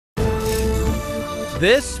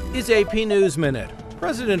This is AP News Minute.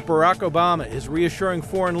 President Barack Obama is reassuring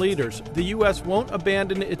foreign leaders the U.S. won't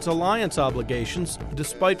abandon its alliance obligations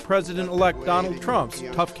despite President-elect Donald Trump's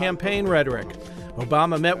tough campaign rhetoric.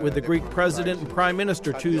 Obama met with the Greek president and prime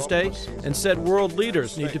minister Tuesday and said world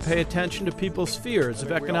leaders need to pay attention to people's fears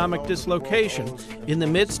of economic dislocation in the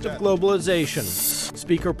midst of globalization.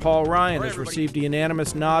 Speaker Paul Ryan has received a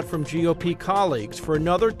unanimous nod from GOP colleagues for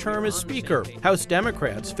another term as Speaker. House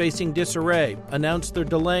Democrats, facing disarray, announced they're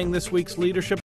delaying this week's leadership